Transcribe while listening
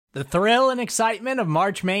The thrill and excitement of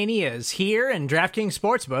March Mania is here, and DraftKings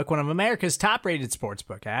Sportsbook, one of America's top-rated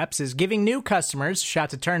sportsbook apps, is giving new customers a shot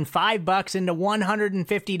to turn $5 into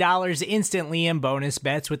 $150 instantly in bonus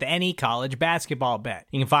bets with any college basketball bet.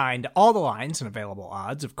 You can find all the lines and available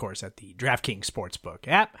odds, of course, at the DraftKings Sportsbook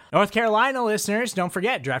app. North Carolina listeners, don't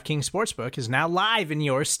forget, DraftKings Sportsbook is now live in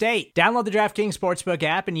your state. Download the DraftKings Sportsbook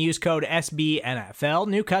app and use code SBNFL.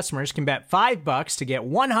 New customers can bet $5 to get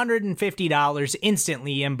 $150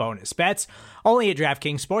 instantly in bonus bets, only at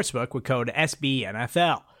DraftKings Sportsbook with code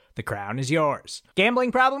SBNFL. The crown is yours.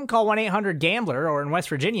 Gambling problem? Call 1-800-GAMBLER, or in West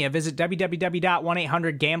Virginia, visit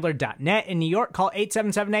www.1800gambler.net. In New York, call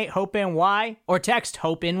 877-8-HOPE-NY or text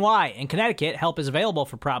HOPE-NY. In Connecticut, help is available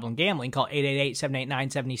for problem gambling. Call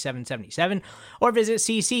 888-789-7777 or visit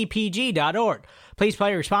ccpg.org. Please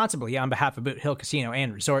play responsibly on behalf of Boot Hill Casino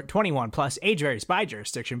and Resort. 21 plus, age varies by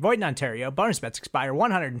jurisdiction. Void in Ontario. Bonus bets expire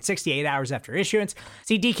 168 hours after issuance.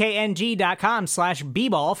 See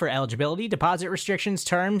dkng.com/bball for eligibility, deposit restrictions,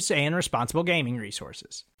 terms, and responsible gaming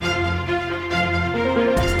resources.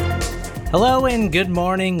 Hello and good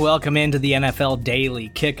morning. Welcome into the NFL Daily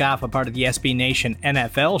Kickoff, a part of the SB Nation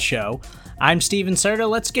NFL show. I'm Steven Serta.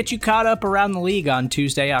 Let's get you caught up around the league on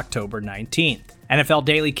Tuesday, October 19th. NFL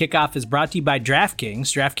Daily Kickoff is brought to you by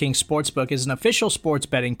DraftKings. DraftKings Sportsbook is an official sports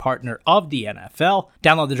betting partner of the NFL.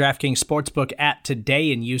 Download the DraftKings Sportsbook app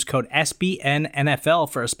today and use code SBNNFL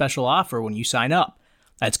for a special offer when you sign up.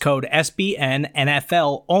 That's code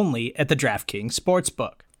SBNNFL only at the DraftKings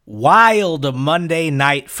Sportsbook. Wild Monday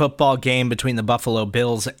night football game between the Buffalo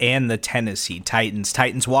Bills and the Tennessee Titans.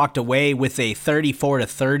 Titans walked away with a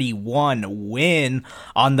 34-31 win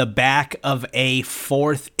on the back of a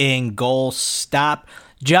 4th and goal stop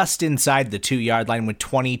just inside the 2-yard line with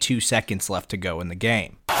 22 seconds left to go in the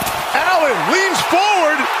game. Allen leans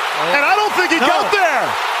forward, and I don't think he got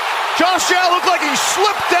there. Josh Allen looked like he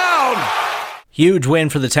slipped down. Huge win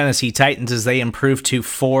for the Tennessee Titans as they improved to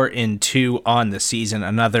 4-2 on the season.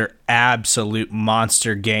 Another absolute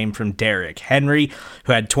monster game from Derrick Henry,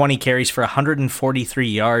 who had 20 carries for 143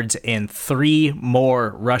 yards and 3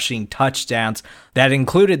 more rushing touchdowns. That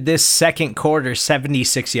included this second quarter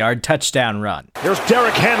 76-yard touchdown run. Here's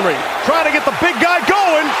Derrick Henry trying to get the big guy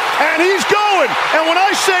going, and he's going. And when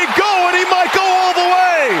I say going, he might go all the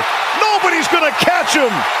way. Nobody's going to catch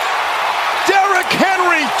him. Derrick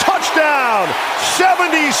Henry, touchdown,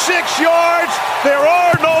 76 yards, there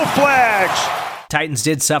are no flags. Titans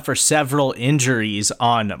did suffer several injuries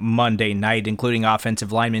on Monday night, including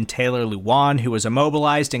offensive lineman Taylor Lewan, who was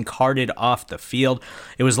immobilized and carted off the field.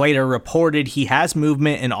 It was later reported he has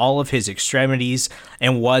movement in all of his extremities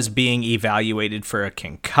and was being evaluated for a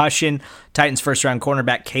concussion. Titans first-round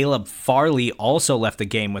cornerback Caleb Farley also left the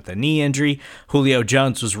game with a knee injury. Julio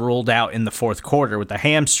Jones was ruled out in the fourth quarter with a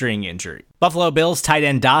hamstring injury. Buffalo Bills tight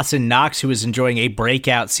end Dawson Knox, who was enjoying a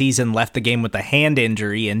breakout season, left the game with a hand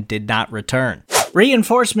injury and did not return.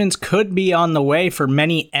 Reinforcements could be on the way for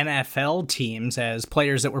many NFL teams as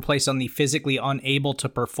players that were placed on the physically unable to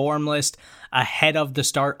perform list ahead of the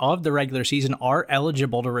start of the regular season are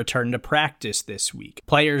eligible to return to practice this week.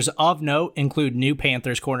 Players of note include new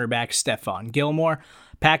Panthers cornerback Stephon Gilmore,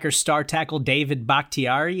 Packers star tackle David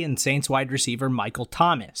Bakhtiari, and Saints wide receiver Michael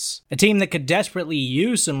Thomas. A team that could desperately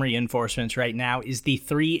use some reinforcements right now is the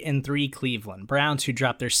 3-3 Cleveland Browns, who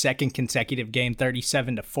dropped their second consecutive game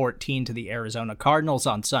 37-14 to the Arizona Cardinals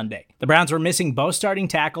on Sunday. The Browns were missing both starting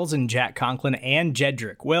tackles in Jack Conklin and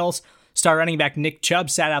Jedrick Wills. Star running back Nick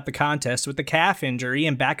Chubb sat out the contest with a calf injury,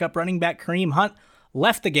 and backup running back Kareem Hunt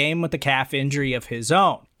left the game with a calf injury of his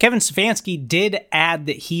own. Kevin Stefanski did add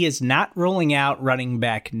that he is not ruling out running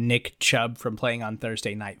back Nick Chubb from playing on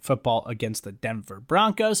Thursday Night Football against the Denver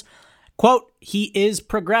Broncos. Quote, he is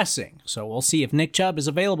progressing, so we'll see if Nick Chubb is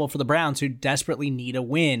available for the Browns, who desperately need a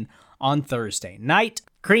win on Thursday night.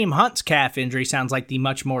 Kareem Hunt's calf injury sounds like the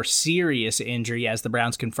much more serious injury, as the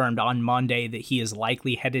Browns confirmed on Monday that he is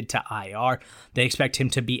likely headed to IR. They expect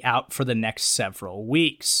him to be out for the next several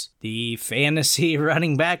weeks. The fantasy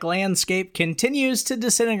running back landscape continues to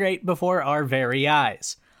disintegrate before our very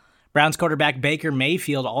eyes. Browns quarterback Baker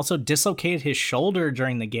Mayfield also dislocated his shoulder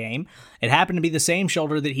during the game. It happened to be the same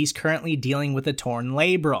shoulder that he's currently dealing with a torn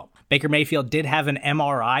labrum. Baker Mayfield did have an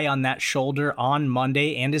MRI on that shoulder on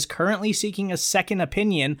Monday and is currently seeking a second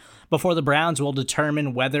opinion before the Browns will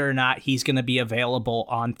determine whether or not he's going to be available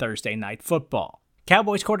on Thursday Night Football.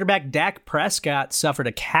 Cowboys quarterback Dak Prescott suffered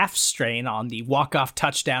a calf strain on the walk-off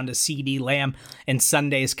touchdown to CeeDee Lamb in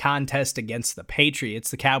Sunday's contest against the Patriots.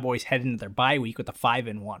 The Cowboys head into their bye week with a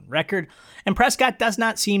 5-1 record, and Prescott does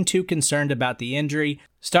not seem too concerned about the injury.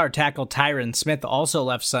 Star tackle Tyron Smith also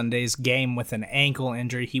left Sunday's game with an ankle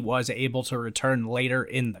injury. He was able to return later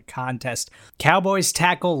in the contest. Cowboys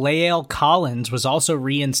tackle Lael Collins was also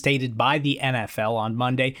reinstated by the NFL on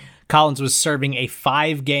Monday. Collins was serving a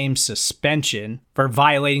 5-game suspension for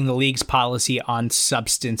violating the league's policy on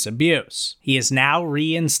substance abuse. He is now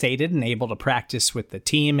reinstated and able to practice with the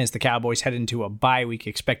team as the Cowboys head into a bye week.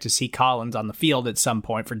 Expect to see Collins on the field at some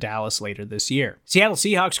point for Dallas later this year. Seattle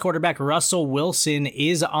Seahawks quarterback Russell Wilson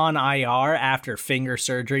is on IR after finger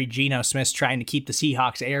surgery. Geno Smith's trying to keep the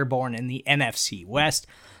Seahawks airborne in the NFC West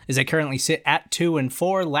as they currently sit at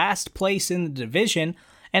 2-4, last place in the division.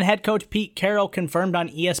 And head coach Pete Carroll confirmed on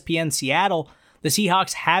ESPN Seattle the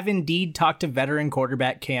Seahawks have indeed talked to veteran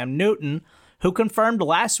quarterback Cam Newton, who confirmed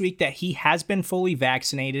last week that he has been fully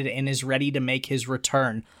vaccinated and is ready to make his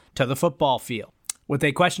return to the football field. With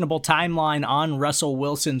a questionable timeline on Russell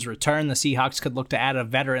Wilson's return, the Seahawks could look to add a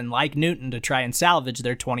veteran like Newton to try and salvage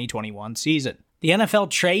their 2021 season. The NFL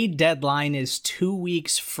trade deadline is 2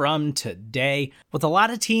 weeks from today. With a lot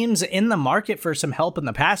of teams in the market for some help in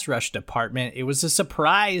the pass rush department, it was a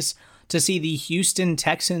surprise to see the Houston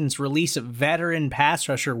Texans release veteran pass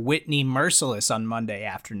rusher Whitney Mercilus on Monday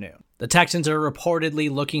afternoon. The Texans are reportedly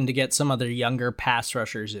looking to get some of their younger pass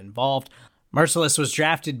rushers involved. Mercilus was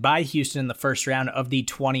drafted by Houston in the first round of the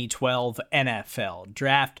 2012 NFL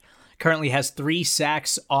Draft. Currently has 3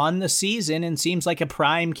 sacks on the season and seems like a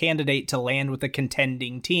prime candidate to land with a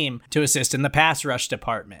contending team to assist in the pass rush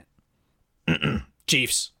department.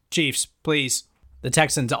 Chiefs, please. The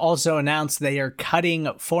Texans also announced they are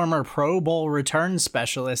cutting former Pro Bowl return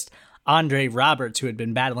specialist Andre Roberts, who had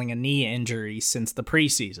been battling a knee injury since the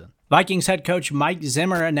preseason. Vikings head coach Mike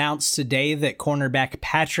Zimmer announced today that cornerback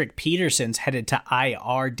Patrick Peterson's headed to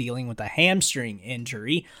IR dealing with a hamstring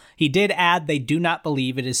injury. He did add they do not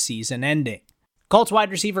believe it is season-ending. Colts wide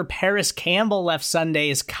receiver Paris Campbell left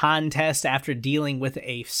Sunday's contest after dealing with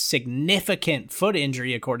a significant foot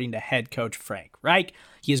injury, according to head coach Frank Reich.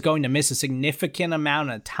 He is going to miss a significant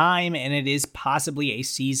amount of time, and it is possibly a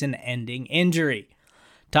season-ending injury.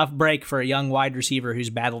 Tough break for a young wide receiver who's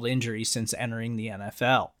battled injuries since entering the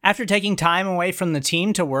NFL. After taking time away from the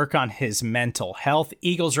team to work on his mental health,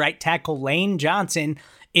 Eagles right tackle Lane Johnson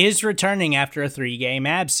is returning after a 3-game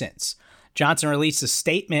absence. Johnson released a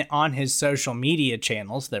statement on his social media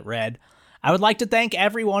channels that read, "I would like to thank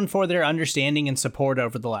everyone for their understanding and support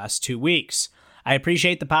over the last 2 weeks. I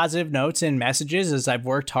appreciate the positive notes and messages as I've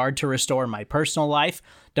worked hard to restore my personal life.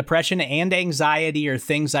 Depression and anxiety are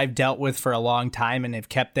things I've dealt with for a long time and have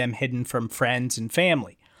kept them hidden from friends and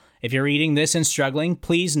family. If you're reading this and struggling,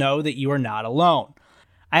 please know that you are not alone.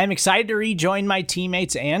 I am excited to rejoin my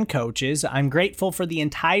teammates and coaches. I'm grateful for the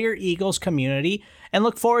entire Eagles community and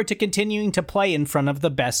look forward to continuing to play in front of the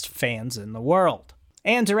best fans in the world."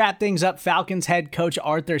 And to wrap things up, Falcons head coach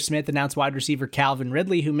Arthur Smith announced wide receiver Calvin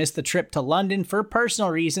Ridley, who missed the trip to London for personal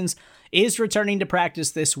reasons, is returning to practice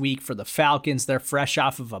this week for the Falcons. They're fresh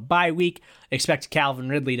off of a bye week. Expect Calvin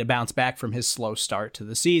Ridley to bounce back from his slow start to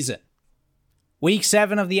the season. Week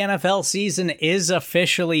 7 of the NFL season is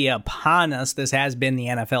officially upon us. This has been the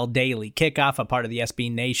NFL Daily Kickoff, a part of the SB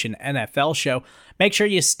Nation NFL show. Make sure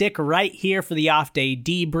you stick right here for the off-day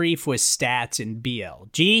debrief with Stats and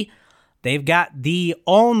BLG. They've got the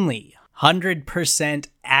only 100%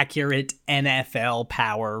 accurate NFL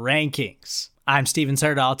power rankings. I'm Steven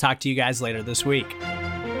Serta. I'll talk to you guys later this week.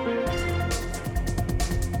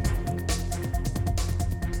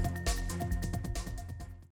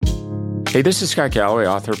 Hey, this is Scott Galloway,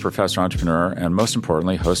 author, professor, entrepreneur, and most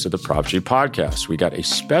importantly, host of the Prop G podcast. We got a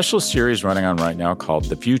special series running on right now called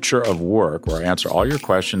The Future of Work, where I answer all your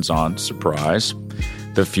questions on, surprise,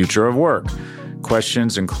 the future of work.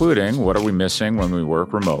 Questions including, what are we missing when we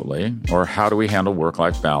work remotely? Or how do we handle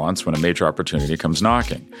work-life balance when a major opportunity comes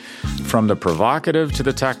knocking? From the provocative to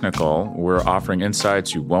the technical, we're offering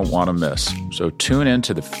insights you won't want to miss. So tune in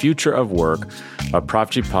to The Future of Work, a Prop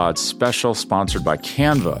G Pod special sponsored by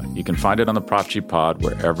Canva. You can find it on the Prop G Pod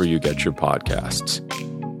wherever you get your podcasts.